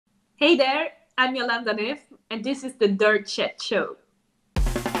Hey there, I'm Jolanda Neff, and this is the Dirt Shed Show.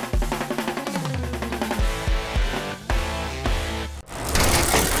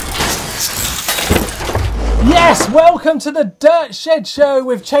 Yes, welcome to the Dirt Shed Show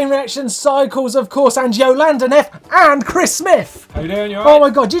with Chain Reaction Cycles, of course, and Jolanda Neff and Chris Smith. How you doing? You alright? Oh my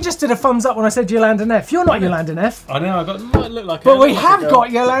God, you just did a thumbs up when I said Jolanda Neff. You're not Jolanda Neff. I know, might look like but we have got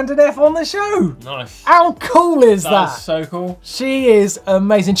Jolanda Neff on the show. Nice. How cool is that? That's so cool. She is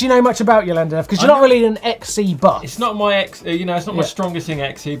amazing. Do you know much about Jolanda Neff? Because you're not really an XC buff. It's not my it's not my strongest thing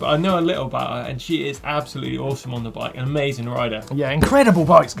XC, but I know a little about her, and she is absolutely awesome on the bike. An amazing rider. Yeah, incredible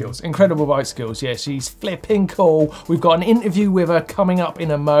bike skills. Incredible bike skills. Yeah, she's flipping cool. We've got an interview with her coming up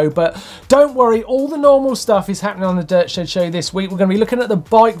in a mo, but don't worry, all the normal stuff is happening on the Dirt Shed Show this week. We're going to be looking at the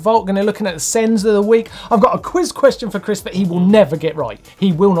bike vault, going to be looking at the sends of the week. I've got a quiz question for Chris that he will never get right.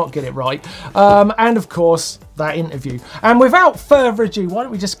 He will not get it right. And of course, that interview. And without further ado, why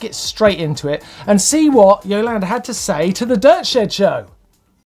don't we just get straight into it and see what Jolanda had to say to the Dirt Shed Show.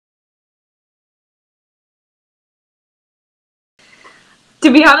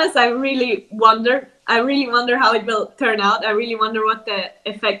 To be honest, I really wonder how it will turn out. I really wonder what the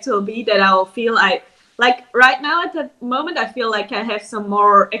effects will be that I will feel. Like right now at the moment, I feel like I have some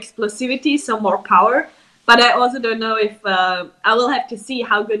more explosivity, some more power, but I also don't know if I will have to see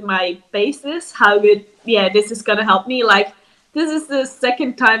how good my base is, how good, this is going to help me. Like, this is the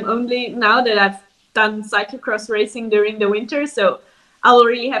second time only now that I've done cyclocross racing during the winter, so I will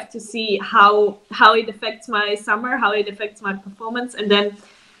really have to see how it affects my summer, how it affects my performance, and then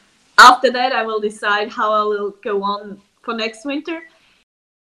after that I will decide how I will go on for next winter.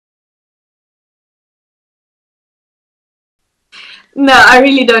 No, I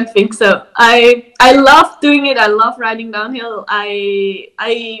really don't think so. I love doing it. I love riding downhill.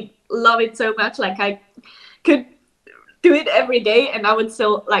 I love it so much. Like, I could do it every day and I would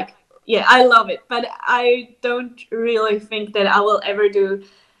still, like, yeah, I love it. But I don't really think that I will ever do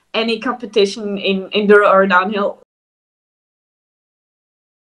any competition in enduro or downhill.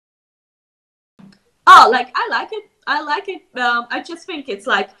 Oh, like, I like it. I just think it's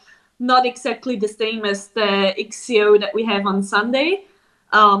like not exactly the same as the XCO that we have on Sunday,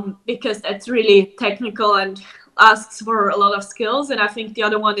 because that's really technical and asks for a lot of skills. And I think the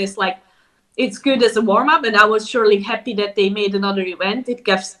other one is like, it's good as a warm-up, and I was surely happy that they made another event. It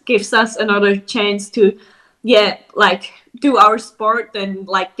gives us another chance to, like, do our sport and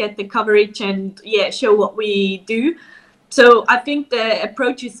like get the coverage and show what we do. So I think the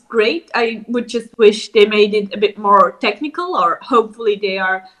approach is great. I would just wish they made it a bit more technical, or hopefully they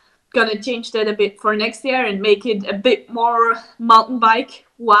are gonna change that a bit for next year and make it a bit more mountain bike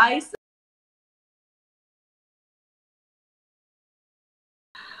wise.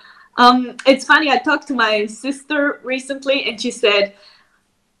 It's funny, I talked to my sister recently and she said,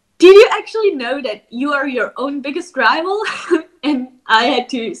 "Did you actually know that you are your own biggest rival?" And I had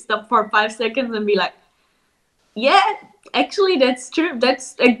to stop for 5 seconds and be like, yeah, actually that's true.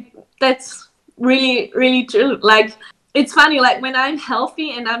 That's really, really true. Like, it's funny, like when I'm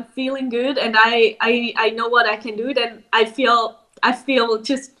healthy and I'm feeling good and I know what I can do, then I feel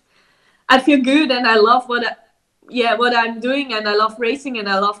good and I love what I'm doing, and I love racing and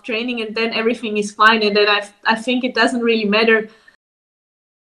I love training, and then everything is fine, and then I think it doesn't really matter.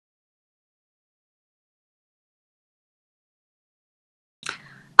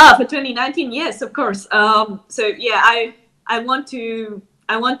 For 2019, yes, of course. So yeah, I want to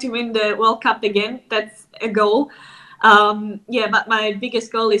win the World Cup again. That's a goal. But my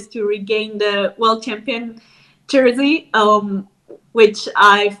biggest goal is to regain the World Champion jersey, which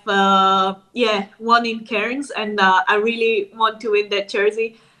I've won in Cairns, and I really want to win that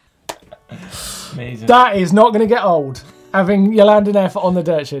jersey. Amazing. That is not going to get old. Having Jolanda Neff on the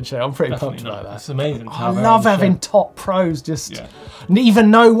Dirt Shed Show, I'm pretty pumped about that. It's amazing. I love having top pros just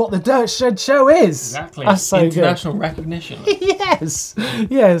even know what the Dirt Shed Show is. Exactly. That's so International good. recognition. Yes,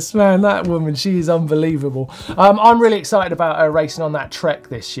 man, that woman, she is unbelievable. I'm really excited about her racing on that Trek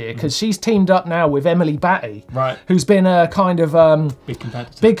this year, because she's teamed up now with Emily Batty, who's been a kind of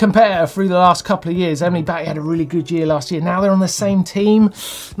big competitor through the last couple of years. Emily Batty had a really good year last year. Now they're on the same team.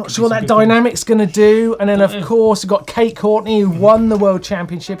 Not sure what that dynamic's going to do. And then, of course, we've got Kate Courtney, who won the World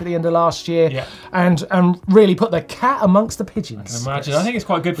Championship at the end of last year, and really put the cat amongst the pigeons. I think it's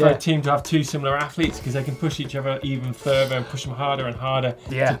quite good for a team to have two similar athletes, because they can push each other even further and push them harder and harder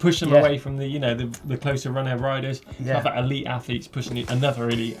to push them away from the closer runner riders. To have that elite athletes pushing another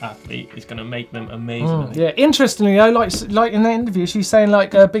elite athlete is going to make them amazing. Interestingly though, like in that interview, she's saying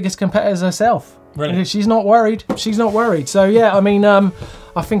like biggest competitors herself. Really? She's not worried. She's not worried. So yeah, I mean,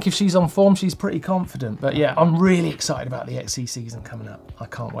 I think if she's on form, she's pretty confident. But yeah, I'm really excited about the XC season coming up. I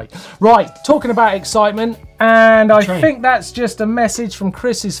can't wait. Right, talking about excitement, and I think that's just a message from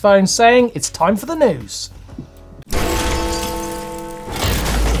Chris's phone saying it's time for the news.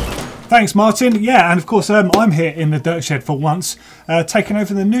 Thanks, Martin. Yeah, and of course, I'm here in the dirt shed for once, taking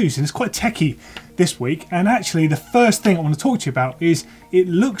over the news, and it's quite techie this week. And actually, the first thing I want to talk to you about is it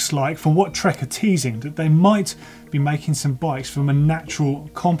looks like, from what Trek are teasing, that they might be making some bikes from a natural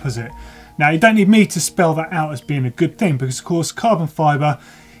composite. Now, you don't need me to spell that out as being a good thing, because of course, carbon fibre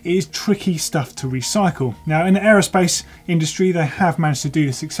is tricky stuff to recycle. Now, in the aerospace industry, they have managed to do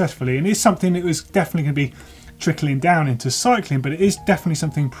this successfully, and it's something that was definitely going to be trickling down into cycling, but it is definitely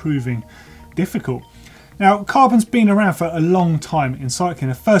something proving difficult. Now, carbon's been around for a long time in cycling.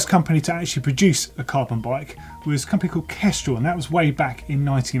 The first company to actually produce a carbon bike was a company called Kestrel, and that was way back in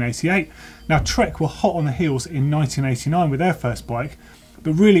 1988. Now, Trek were hot on the heels in 1989 with their first bike,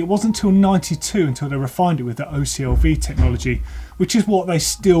 but really it wasn't until 92 until they refined it with the OCLV technology, which is what they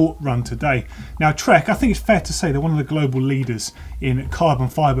still run today. Now, Trek, I think it's fair to say they're one of the global leaders in carbon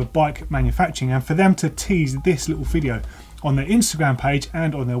fibre bike manufacturing, and for them to tease this little video on their Instagram page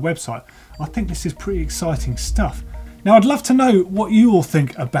and on their website, I think this is pretty exciting stuff. Now, I'd love to know what you all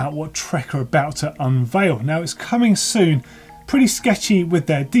think about what Trek are about to unveil. Now, it's coming soon. Pretty sketchy with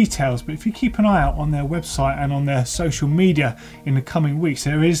their details, but if you keep an eye out on their website and on their social media in the coming weeks,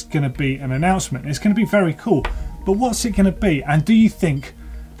 there is going to be an announcement. It's going to be very cool, but what's it going to be? And do you think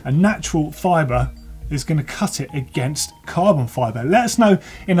a natural fibre is going to cut it against carbon fibre? Let us know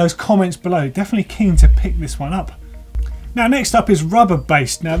in those comments below. Definitely keen to pick this one up. Now, next up is rubber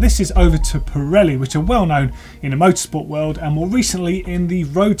based. Now, this is over to Pirelli, which are well known in the motorsport world and more recently in the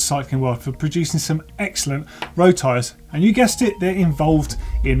road cycling world for producing some excellent road tyres. And you guessed it, they're involved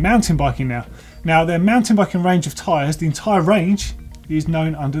in mountain biking now. Now, their mountain biking range of tyres, the entire range, is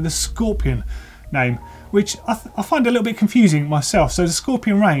known under the Scorpion name, which I find a little bit confusing myself. So the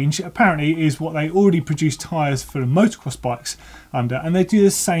Scorpion range apparently is what they already produce tyres for the motocross bikes under, and they do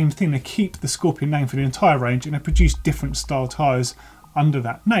the same thing. They keep the Scorpion name for the entire range and they produce different style tyres under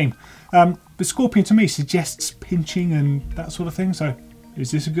that name. But Scorpion to me suggests pinching and that sort of thing, so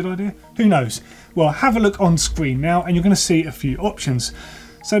is this a good idea? Who knows? Well, have a look on screen now and you're going to see a few options.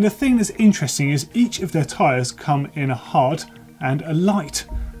 So the thing that's interesting is each of their tyres come in a hard and a light,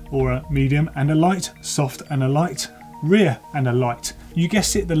 or a medium and a light, soft and a light, rear and a light. You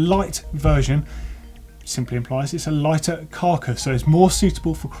guessed it, the light version simply implies it's a lighter carcass, so it's more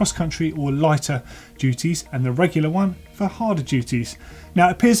suitable for cross-country or lighter duties, and the regular one for harder duties. Now,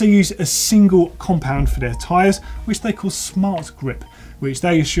 it appears they use a single compound for their tyres, which they call Smart Grip, which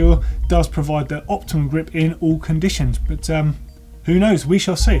they assure does provide the optimum grip in all conditions. But who knows, we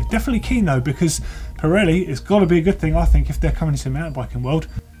shall see. Definitely keen though, because Pirelli, it's got to be a good thing, I think, if they're coming into the mountain biking world.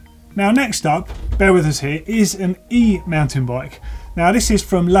 Now, next up, bear with us here, is an e-mountain bike. Now, this is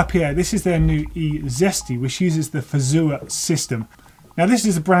from Lapierre. This is their new e-Zesty, which uses the Fazua system. Now, this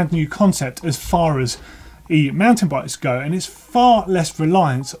is a brand new concept as far as e-mountain bikes go, and it's far less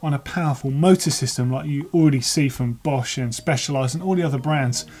reliant on a powerful motor system like you already see from Bosch and Specialized and all the other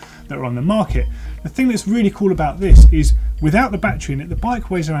brands that are on the market. The thing that's really cool about this is without the battery in it, the bike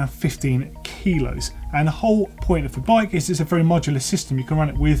weighs around 15 kilos, and the whole point of the bike is it's a very modular system. You can run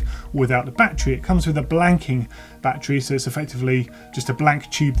it with or without the battery. It comes with a blanking battery, so it's effectively just a blank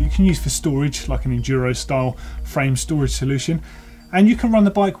tube that you can use for storage, like an enduro style frame storage solution, and you can run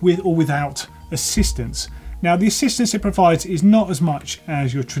the bike with or without assistance. Now, the assistance it provides is not as much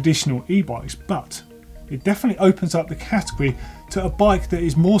as your traditional e-bikes, but it definitely opens up the category to a bike that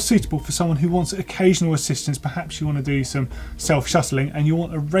is more suitable for someone who wants occasional assistance. Perhaps you want to do some self-shuttling and you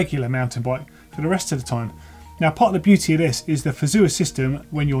want a regular mountain bike for the rest of the time. Now, part of the beauty of this is the Fazua system.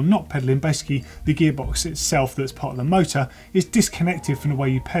 When you're not pedaling, basically the gearbox itself that's part of the motor is disconnected from the way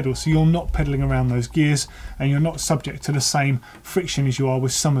you pedal, so you're not pedaling around those gears and you're not subject to the same friction as you are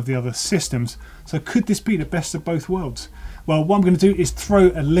with some of the other systems. So could this be the best of both worlds? Well, what I'm going to do is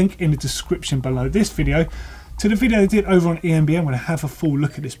throw a link in the description below this video to the video they did over on EMB. I'm going to have a full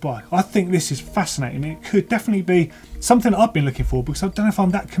look at this bike. I think this is fascinating. It could definitely be something I've been looking for, because I don't know if I'm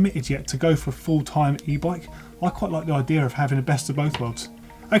that committed yet to go for a full-time e-bike. I quite like the idea of having the best of both worlds.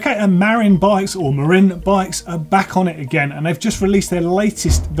 Okay, and Marin bikes are back on it again, and they've just released their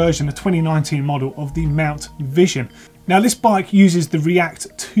latest version, the 2019 model of the Mount Vision. Now, this bike uses the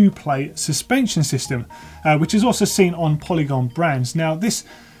React 2-play suspension system, which is also seen on Polygon brands. Now, this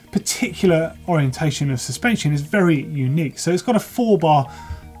particular orientation of suspension is very unique. So it's got a 4-bar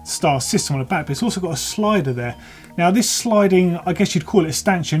style system on the back, but it's also got a slider there. Now this sliding, I guess you'd call it a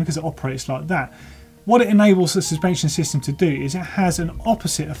stanchion because it operates like that. What it enables the suspension system to do is it has an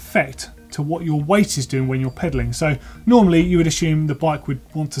opposite effect to what your weight is doing when you're pedaling. So normally you would assume the bike would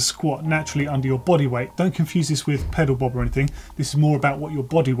want to squat naturally under your body weight. Don't confuse this with pedal bob or anything. This is more about what your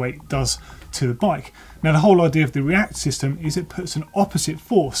body weight does to the bike. Now the whole idea of the React system is it puts an opposite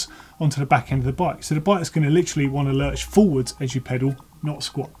force onto the back end of the bike. So the bike is going to literally want to lurch forwards as you pedal, not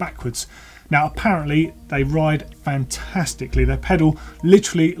squat backwards. Now apparently they ride fantastically. They pedal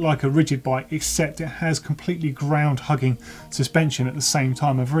literally like a rigid bike, except it has completely ground hugging suspension at the same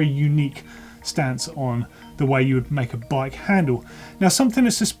time. A very unique stance on the way you would make a bike handle. Now something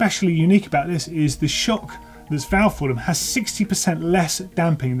that's especially unique about this is the shock that's valved for them has 60% less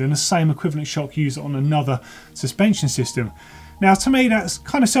damping than the same equivalent shock used on another suspension system. Now to me that's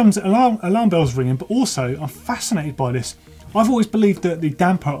kind of sounds alarm bells ringing, but also I'm fascinated by this. I've always believed that the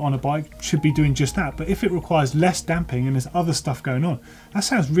damper on a bike should be doing just that, but if it requires less damping and there's other stuff going on, that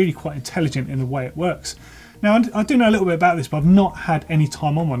sounds really quite intelligent in the way it works. Now I do know a little bit about this, but I've not had any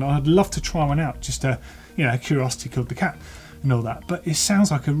time on one. I'd love to try one out, just to, you know, curiosity killed the cat and all that, but it sounds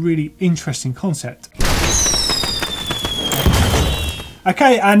like a really interesting concept.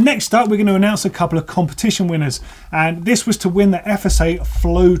 Okay, and next up we're going to announce a couple of competition winners, and this was to win the FSA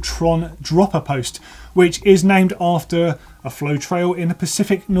Flowtron dropper post, which is named after a flow trail in the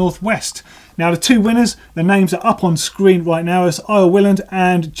Pacific Northwest. Now the two winners, the names are up on screen right now as Io Willand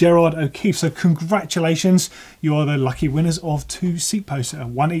and Gerard O'Keefe, so congratulations, you are the lucky winners of 2 seat posts,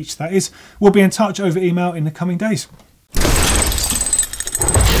 one each that is. We'll be in touch over email in the coming days.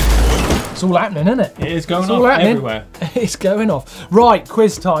 It's all happening, isn't it? It is going off everywhere. It's going off. Right,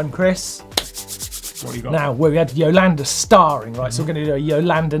 quiz time, Chris. What do you got? Now, we had Jolanda starring, right? So we're going to do a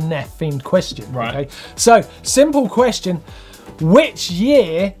Jolanda Neff themed question. Right. Okay. So, simple question. Which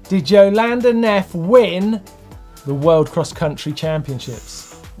year did Jolanda Neff win the World Cross Country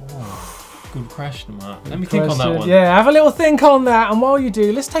Championships? Oh, good question, Mark. Let me think on that one. Yeah, have a little think on that. And while you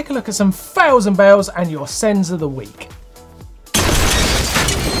do, let's take a look at some fails and bails and your sends of the week.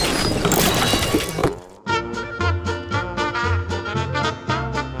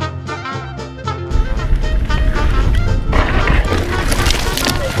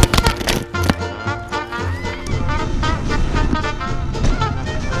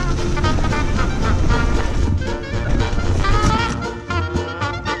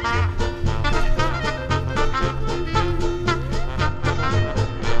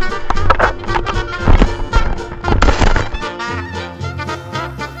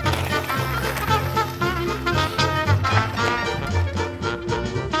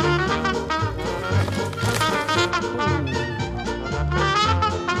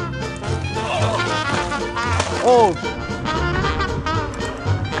 Oh!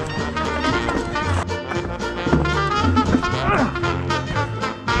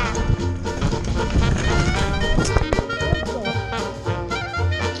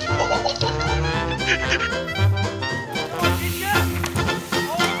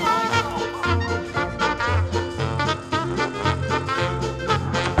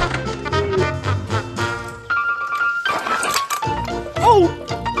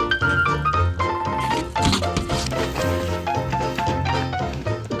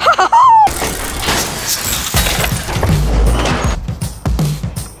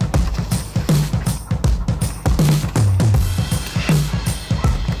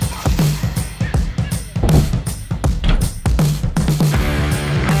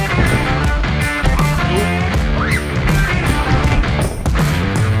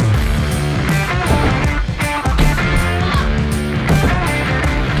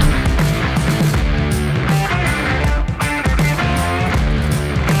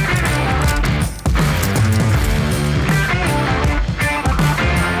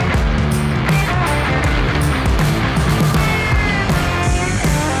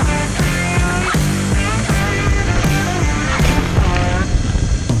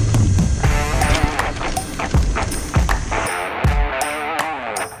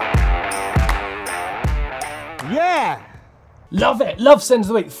 Love it. Love sends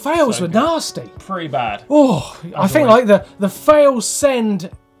of the week. Fails were nasty. Pretty bad. Oh, I think like the fail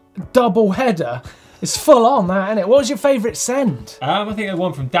send double header is full on that, isn't it? What was your favourite send? I think the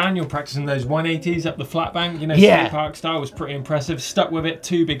one from Daniel practicing those 180s up the flat bank, you know, yeah. City Park style was pretty impressive. Stuck with it,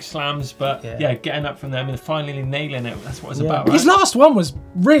 2 big slams, but yeah, getting up from them and finally nailing it. That's what it's about, right? His last one was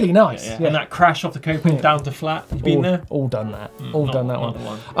really nice. Yeah. And that crash off the coping down to flat. You been there? All done that. Done that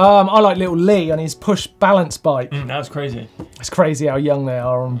one. I like little Lee on his push balance bike. That was crazy. It's crazy how young they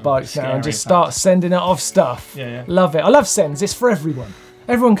are on bikes now and just start sending it off stuff. Yeah. Love it. I love sends. It's for everyone.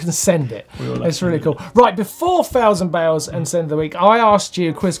 Everyone can send it. It's really cool. Right, before Fails and Bails and Send of the Week, I asked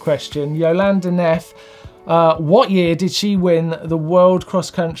you a quiz question. Yolanda Neff, what year did she win the World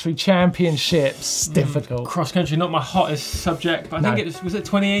Cross Country Championships? Difficult. Cross country, not my hottest subject, but I think was it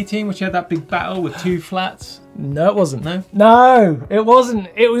 2018, which had that big battle with 2 flats? No, it wasn't. No? No, it wasn't.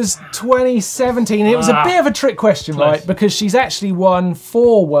 It was 2017. It was a bit of a trick question, right? Because she's actually won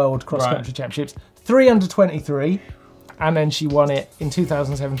 4 World Cross Country Championships, 3 under 23, and then she won it in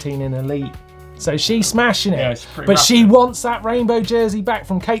 2017 in Elite. So she's smashing it. Yeah, it's pretty rough, she wants that rainbow jersey back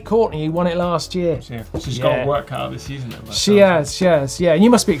from Kate Courtney, who won it last year. Yeah, she's got work cut out this season. Then, she has, yeah. And you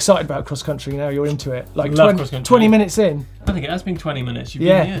must be excited about cross country now. You're into it. Like 20 minutes in. I think it has been 20 minutes. You've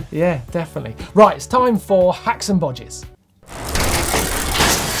been here. Yeah, definitely. Right, it's time for Hacks and Bodges.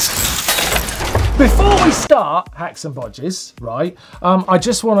 Before we start Hacks and Bodges, right, I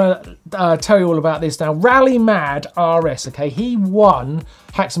just want to tell you all about this now. Rally Mad RS, okay, he won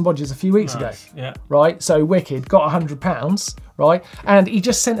Hacks and Bodges a few weeks ago, right? So wicked, got £100, right? And he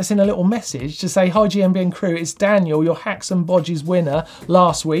just sent us in a little message to say, hi GMBN crew, it's Daniel, your Hacks and Bodges winner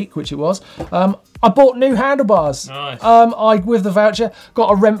last week, which it was. I bought new handlebars. Nice. I, with the voucher, got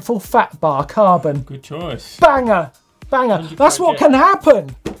a Renthal Fat Bar Carbon. Good choice. Banger. That's what can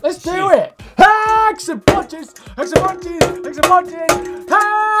happen. Let's do it. Hacks and Bodges, Hacks and Bodges, Hacks and Bodges,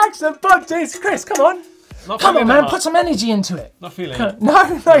 Hacks and Bodges. Chris, come on. Come on, man. Put some energy into it. Not feeling it.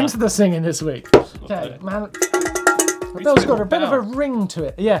 No, not into the singing this week. Okay, man. The bell's got a bit of a ring to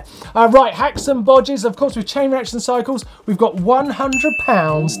it. Yeah. Right, Hacks and Bodges. Of course, with Chain Reaction Cycles, we've got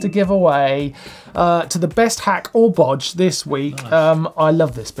 £100 to give away to the best hack or bodge this week. Nice. I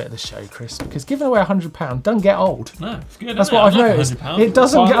love this bit of the show, Chris, because giving away £100 doesn't get old. No, it's good. That's what I've noticed. It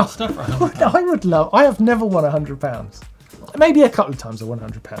doesn't get old. Stuff for £100. I have never won £100. Maybe a couple of times I won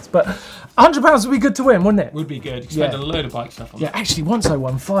 £100, but £100 would be good to win, wouldn't it? Would be good. You spend a load of bike stuff on it. Actually, once I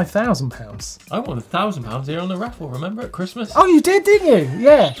won £5,000. I won £1,000 here on the raffle, remember, at Christmas? Oh, you did, didn't you?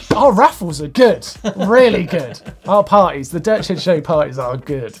 Yeah. Our raffles are good. Really good. Our parties, the Dirt Shed Show parties are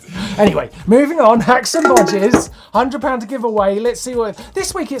good. Anyway, moving on. Hacks and Bodges. £100 to give away. Let's see what...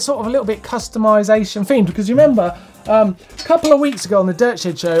 This week it's sort of a little bit customisation themed, because you remember... a couple of weeks ago on the Dirt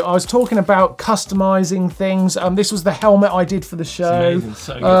Shed Show, I was talking about customising things. This was the helmet I did for the show. It's amazing,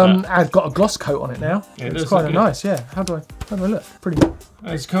 so good, I've got a gloss coat on it now. Yeah, it's quite nice, yeah. How do I look? Pretty good.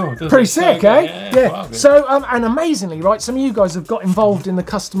 That's cool. Pretty sick, eh? Yeah. So, and amazingly, right, some of you guys have got involved in the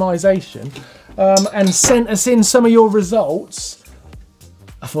customisation and sent us in some of your results.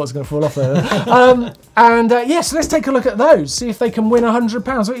 I thought it was going to fall off there. So let's take a look at those. See if they can win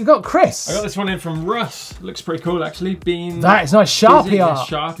 £100. What you got, Chris? I got this one in from Russ. Looks pretty cool, actually. That is nice. Sharpie art.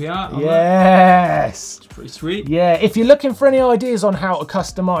 Sharpie art. Yes. It's pretty sweet. Yeah. If you're looking for any ideas on how to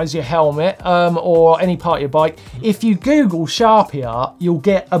customise your helmet or any part of your bike, if you Google Sharpie art, you'll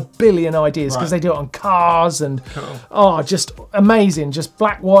get a billion ideas because they do it on cars and just amazing. Just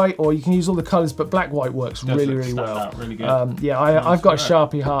black, white, or you can use all the colours, but black, white works really well. Out really good. I've got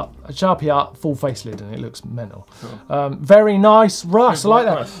a Sharpie art full face lid and it looks mental. Cool. Very nice, Russ. I like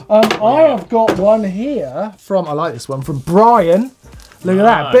that. I have got one here from, I like this one, from Brian. Look at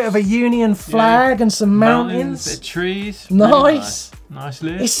that, bit of a Union flag and some mountains. Bit of trees. Nice. Nice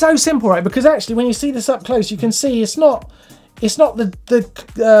lid. It's so simple, right? Because actually when you see this up close, you can see it's not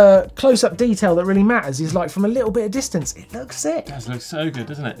the close-up detail that really matters. Is like from a little bit of distance, it looks sick. It does look so good,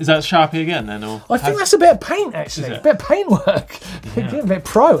 doesn't it? Is that Sharpie again then? Or I think that's a bit of paint actually, a bit of paint work. Yeah. A bit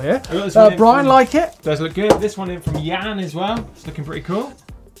pro here. Brian, like it? Does look good. This one in from Jan as well. It's looking pretty cool.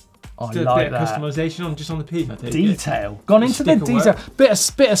 I like that. Customization just on the piece, I think. Detail. Gone into the detail. Bit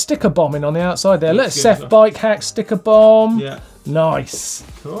of sticker bombing on the outside there. Look, Seth Bike Hack sticker bomb. Yeah. Nice.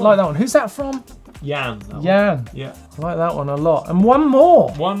 Cool. Like that one. Who's that from? Jan. Yeah. I like that one a lot. And one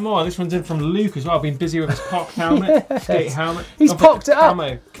more. This one's in from Luke as well. Been busy with his pocked helmet. Skate helmet. He's pocked it up.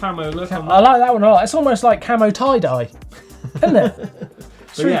 Camo look. I like that one a lot. It's almost like camo tie-dye. Isn't it?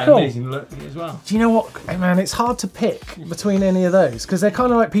 It's really cool. Amazing look as well. Do you know what, man? It's hard to pick between any of those because they're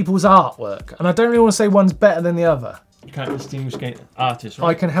kind of like people's artwork. And I don't really want to say one's better than the other. You can't distinguish artists, right?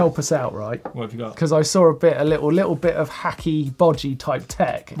 I can help us out, right? What have you got? Because I saw a little bit of hacky, bodgy type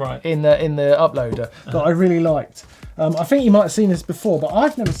tech in the uploader that I really liked. I think you might have seen this before, but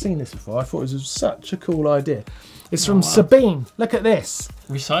I've never seen this before. I thought it was such a cool idea. It's from Sabine. Look at this.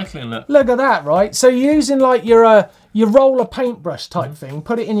 Recycling look. Look at that, right? So you're using like your you roll a paintbrush type thing,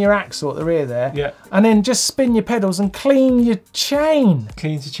 put it in your axle at the rear there, and then just spin your pedals and clean your chain.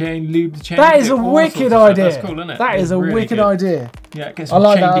 Cleans the chain, lube the chain. That is a wicked idea. That's cool, isn't it? That is a really wicked idea. Yeah, get some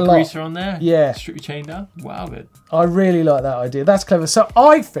chain degreaser on there. Yeah. Strip your chain down. Wow, good. I really like that idea. That's clever. So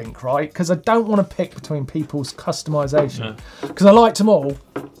I think, right, because I don't want to pick between people's customisation, because I liked them all,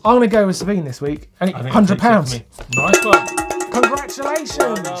 I'm going to go with Sabine this week, and £100. Nice one.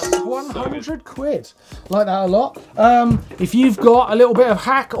 Congratulations, 100 quid. Like that a lot. If you've got a little bit of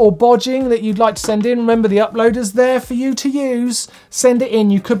hack or bodging that you'd like to send in, remember the uploader's there for you to use. Send it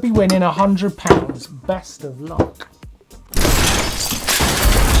in, you could be winning £100. Best of luck.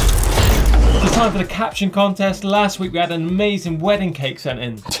 It's time for the caption contest. Last week we had an amazing wedding cake sent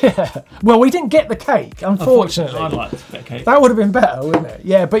in. Yeah. Well, we didn't get the cake, unfortunately. I'd like to get cake. That would have been better, wouldn't it?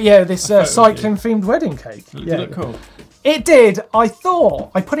 Yeah, but yeah, this cycling themed wedding cake. Did it look cool? It did. I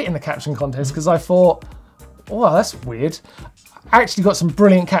put it in the caption contest because I thought, oh, that's weird. I actually got some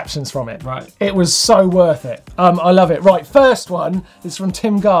brilliant captions from it. Right. It was so worth it. I love it. Right, first one is from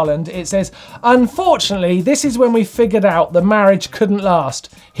Tim Garland. It says, unfortunately, this is when we figured out the marriage couldn't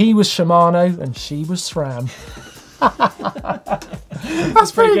last. He was Shimano and she was SRAM.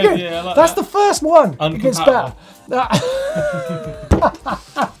 That's pretty good. Yeah, I like that's that. The first one. It gets better.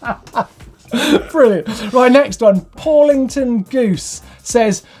 Brilliant. Right, next one. Paulington Goose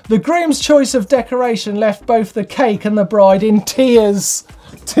says, the groom's choice of decoration left both the cake and the bride in tears.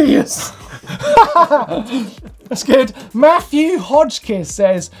 Tears. That's good. Matthew Hodgkiss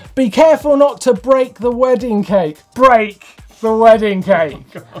says, be careful not to break the wedding cake. Break the wedding cake.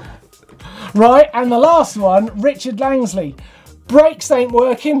 Oh, right, and the last one, Richard Langsley. Brakes ain't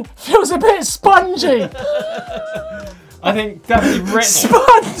working, feels a bit spongy. I think definitely Rich.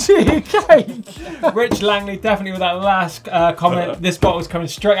 Spongy cake. Rich Langley, definitely with that last comment. This bottle's coming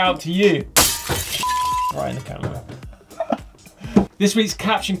straight out to you. Right in the camera. This week's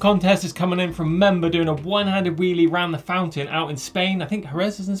caption contest is coming in from member doing a one-handed wheelie round the fountain out in Spain. I think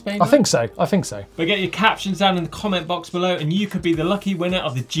Jerez is in Spain. I think so. But get your captions down in the comment box below, and you could be the lucky winner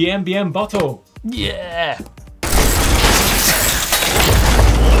of the GMBN bottle. Yeah.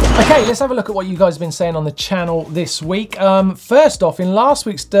 Okay, let's have a look at what you guys have been saying on the channel this week. First off, in last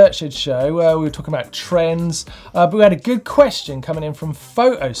week's Dirt Shed show, we were talking about trends, but we had a good question coming in from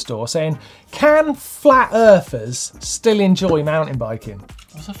Photostore saying, can flat earthers still enjoy mountain biking?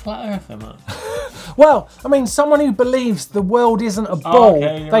 What's a flat earther, man? Well, I mean, someone who believes the world isn't a ball,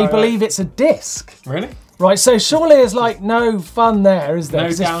 they believe it's a disc. Really? Right, so surely there's like no fun there, is there?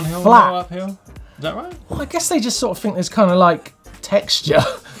 No downhill, flat. no uphill? Is that right? Well, I guess they just sort of think there's kind of like texture.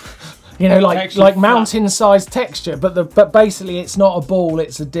 You know, like mountain-sized texture, but basically it's not a ball,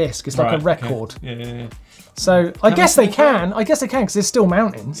 it's a disc. It's like a record. Okay. Yeah. So I guess they can. I guess they can because there's still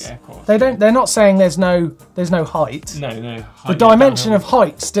mountains. Yeah, of course. They're not saying there's no height. No height. The dimension of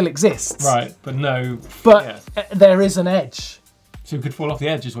height still exists. Right, but no. But there is an edge. So we could fall off the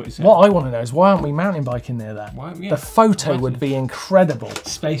edge, is what you're saying. What I want to know is why aren't we mountain biking near that? The photo would be incredible.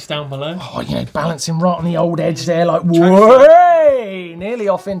 Space down below. Oh, you know, balancing right on the old edge there, like way, nearly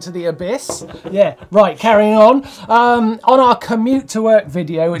off into the abyss. Yeah, right. Carrying on. On our commute to work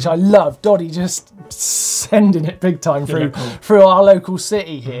video, which I love, Doddy just sending it big time through our local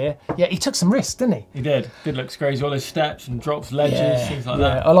city here. Yeah, he took some risks, didn't he? He did. Looks crazy. All those steps and drops, ledges, things like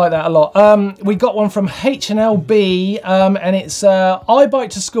that. I like that a lot. We got one from HNLB, and it's I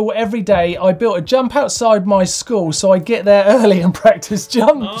bike to school every day. I built a jump outside my school so I get there early and practice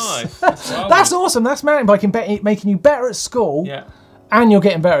jumps. Nice. That's awesome. That's mountain biking making you better at school, and you're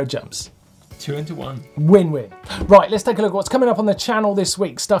getting better at jumps. 2 into 1. Win-win. Right, let's take a look at what's coming up on the channel this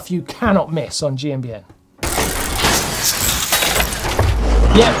week. Stuff you cannot miss on GMBN.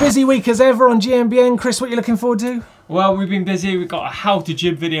 Yeah, busy week as ever on GMBN. Chris, what are you looking forward to? Well, we've been busy. We've got a how to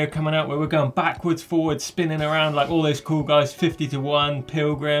jib video coming out where we're going backwards, forwards, spinning around like all those cool guys, 50 to 1,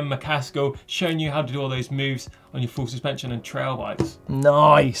 Pilgrim, McCaskill, showing you how to do all those moves on your full suspension and trail bikes.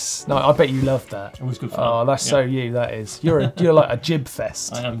 Nice. No, I bet you loved that. It was good fun. Oh, that's so you, that is. You're like a jib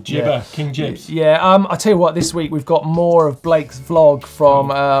fest. I am jibber, King Jibs. Yeah, I tell you what, this week we've got more of Blake's vlog from,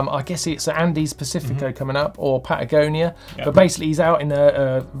 I guess it's Andes Pacifico coming up, or Patagonia. But basically he's out in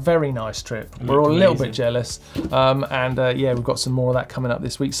a very nice trip. We're all a little bit jealous. Yeah, we've got some more of that coming up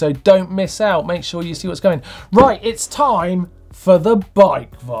this week. So don't miss out. Make sure you see what's going. Right, it's time for the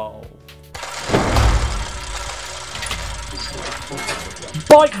bike vault.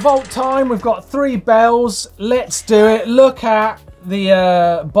 Bike vault time. We've got 3 bells. Let's do it. Look at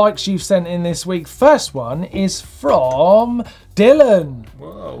the bikes you've sent in this week. First one is from Dylan.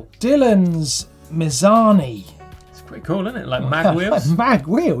 Whoa. Dylan's Mizani. pretty cool, isn't it? Like mag wheels. Like mag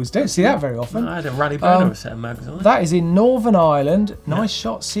wheels. Don't see that very often. I had a Rally Burner with a set of mags on it. That is in Northern Ireland. Nice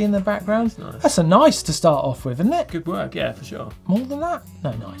shot. See in the background. Nice. That's a nice to start off with, isn't it? Good work, yeah, for sure. More than that?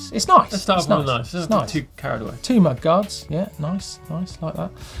 No, nice. It's nice. Let's start off with nice. It's nice. Too carried away. 2 mud guards. Yeah, nice, like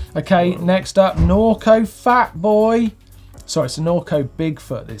that. Okay, next up, Norco Fat Boy. Sorry, it's a Norco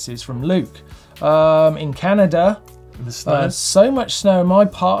Bigfoot. This is from Luke. In Canada. So much snow in my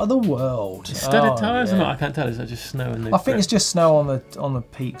part of the world. Studded tyres or not? I can't tell. Is that just snow in the? I think it's just snow on the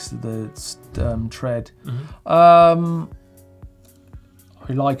peaks of the tread. I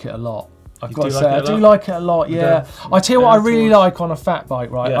like it a lot. I've got to say, I do like it a lot. Yeah, I tell you what, I really like on a fat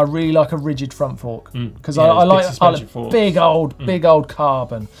bike. Right, I really like a rigid front fork because I like big old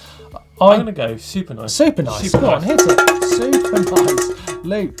carbon. I'm gonna go super nice. Super nice. Go on, hit it. Super nice.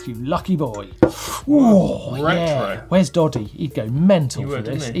 Luke, you lucky boy. Whoa, yeah. Where's Doddy? He'd go mental for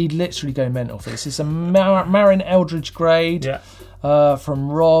this. He'd literally go mental for this. It's a Marin Eldridge grade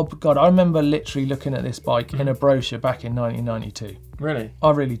from Rob. God, I remember literally looking at this bike in a brochure back in 1992. Really?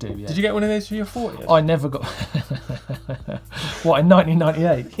 I really do, yeah. Did you get one of those for your 40th? I never got... What, in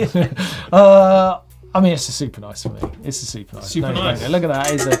 1998? I mean, it's a super nice for me. It's a super nice. Super nice. Look at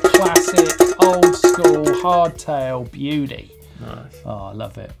that. It's a classic, old school, hardtail beauty. Nice. Oh, I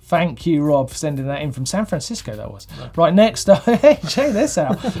love it. Thank you, Rob, for sending that in from San Francisco, that was. Nice. Right, next up, hey, check this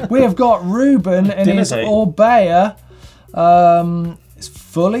out. We have got Ruben and his Orbea. It's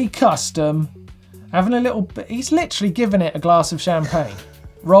fully custom. Having a little bit, he's literally giving it a glass of champagne.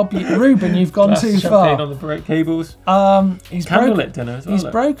 Ruben, you've gone too far. Champagne on the brake cables. He's Candlelit dinner as well.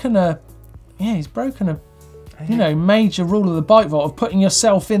 He's broken a major rule of the bike vault of putting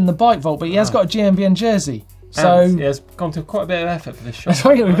yourself in the bike vault, but he has got a GmbN jersey. So he has gone to quite a bit of effort for this shot.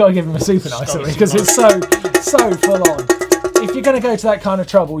 I think we've got to give him a super nice because it's so full on. If you're going to go to that kind of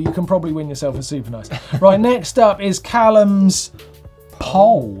trouble, you can probably win yourself a super nice. Right, next up is Callum's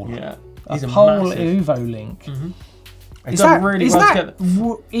Pole. Yeah, he's a Pole Uvo Link. Is that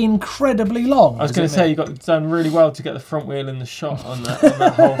incredibly long? I was going to say, you got done really well to get the front wheel in the shot on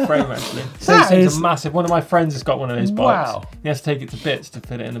that whole frame, actually. That is massive. One of my friends has got one of those bikes. Wow. He has to take it to bits to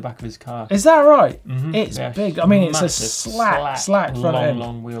fit it in the back of his car. Is that right? It's big. I mean, it's a slack front end.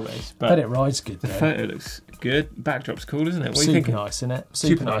 Long wheelbase. But it rides good, though. The photo looks good. Backdrop's cool, isn't it? What are you thinking? Super nice, isn't it?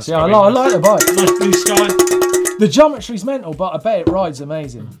 Super nice. Yeah, I like the bike. Nice blue sky. The geometry's mental, but I bet it rides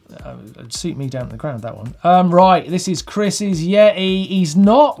amazing. It'd suit me down to the ground, that one. Right, this is Chris's Yeti. He's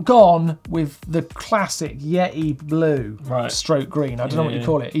not gone with the classic Yeti blue stroke green. I don't know what you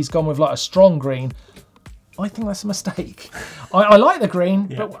call it. He's gone with like a strong green. I think that's a mistake. I like the green,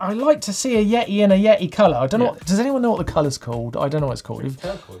 but I like to see a Yeti in a Yeti colour. I don't know. Does anyone know what the colour's called? I don't know what it's called.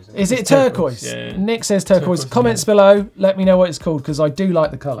 Turquoise, is it turquoise? Yeah. Nick says turquoise. Comments below. Let me know what it's called because I do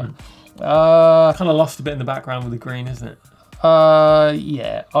like the colour. Kind of lost a bit in the background with the green, isn't it?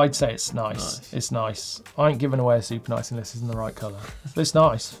 Yeah, I'd say it's nice. It's nice. I ain't giving away a super nice unless it's in the right colour. But it's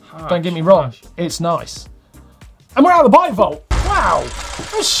nice. Don't get me wrong. It's nice. And we're out of the bike vault. Wow,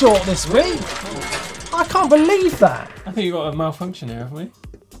 that's short this week. I can't believe that. I think you got a malfunction here, haven't we?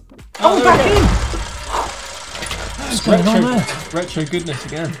 Oh, we're back in. What's going on there? Retro goodness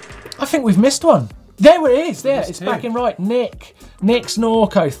again. I think we've missed one. There it is. There, it's back in right. Nick's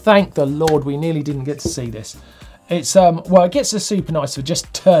Norco. Thank the Lord, we nearly didn't get to see this. It's well, it gets a super nice for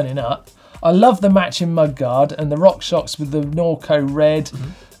just turning up. I love the matching mudguard and the rock shocks with the Norco red.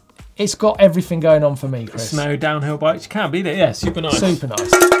 It's got everything going on for me, Chris. Snow downhill bikes can't beat it. Yeah, super nice. Super nice.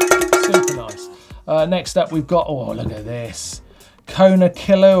 Super nice. Next up, we've got look at this, Kona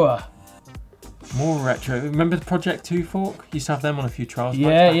Kilua. More retro. Remember the Project 2 fork? Used to have them on a few trials.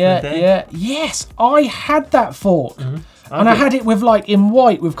 Yeah. Yes, I had that fork. And I had it with in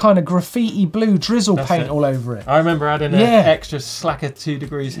white with kind of graffiti blue drizzle paint all over it. I remember adding an extra slacker 2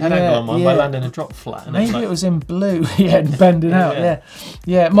 degrees head angle on mine by landing a drop flat. And maybe it was in blue. And bending out.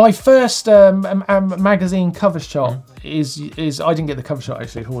 Yeah. My first magazine cover shot is I didn't get the cover shot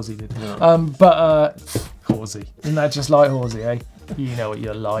actually. Horsey did. But Horsey, isn't that just like Horsey? Eh? You know what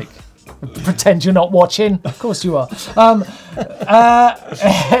you're like. Pretend you're not watching. Of course you are.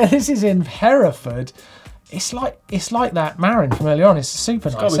 This is in Hereford. It's like that Marin from earlier on. It's super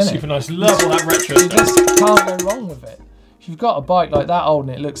nice, isn't it? Super nice. Love all that retro stuff. You just can't go wrong with it. If you've got a bike like that old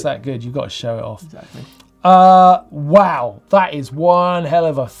and it looks that good, you've got to show it off. Exactly. Wow, that is one hell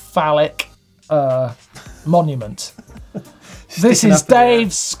of a phallic monument. This is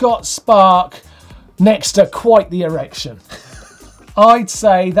Dave Scott Spark next to quite the erection. I'd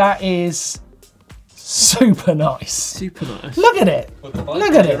say that is super nice. Super nice. Look at it.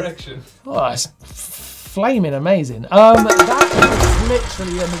 Look at it. Oh, it's flaming amazing. That is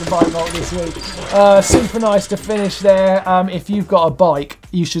literally the end of the bike vault this week. Super nice to finish there. If you've got a bike,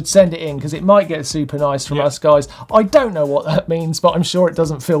 you should send it in because it might get super nice from us guys. I don't know what that means, but I'm sure it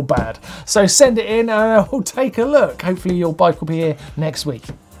doesn't feel bad. So send it in and we'll take a look. Hopefully your bike will be here next week.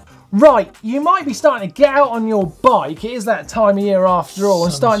 Right, you might be starting to get out on your bike. It is that time of year after all,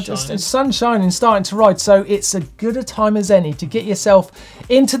 and sun shining, starting to ride. So it's a good a time as any to get yourself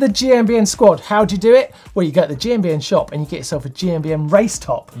into the GMBN squad. How do you do it? Well, you go to the GMBN shop and you get yourself a GMBN race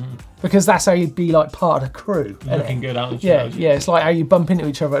top. Because that's how you'd be like part of the crew. Looking good out on the trails. Yeah, it's like how you bump into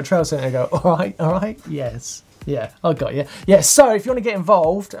each other at a trail centre and go, all right, yes. Yeah, I got you. Yeah, so if you want to get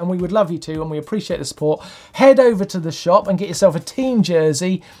involved, and we would love you to, and we appreciate the support, head over to the shop and get yourself a team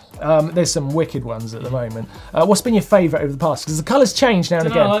jersey. There's some wicked ones at the moment. What's been your favourite over the past? Because the colours change now and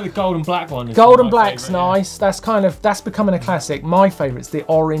again. I like the gold and black one. Gold and black's nice. Yeah. That's becoming a classic. My favourite's the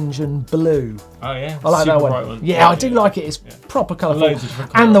orange and blue. Oh yeah, I like that one. Yeah, I do like it. It's proper colourful.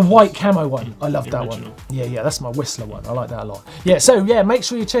 And the white camo one. I love that one. Yeah, that's my Whistler one. I like that a lot. Yeah, so yeah, make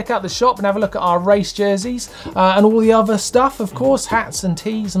sure you check out the shop and have a look at our race jerseys. And all the other stuff, of course, hats and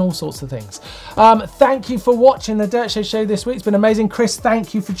tees and all sorts of things. Thank you for watching the Dirt Shed Show this week. It's been amazing. Chris,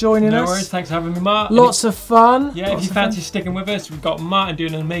 thank you for joining us. No worries, thanks for having me, Mark. Lots of fun. Yeah, if you fancy sticking with us, we've got Martin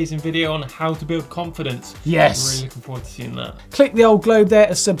doing an amazing video on how to build confidence. Yes. I'm really looking forward to seeing that. Click the old globe there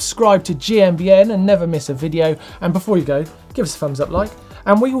to subscribe to GMBN and never miss a video. And before you go, give us a thumbs up, like,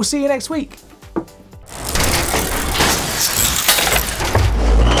 and we will see you next week.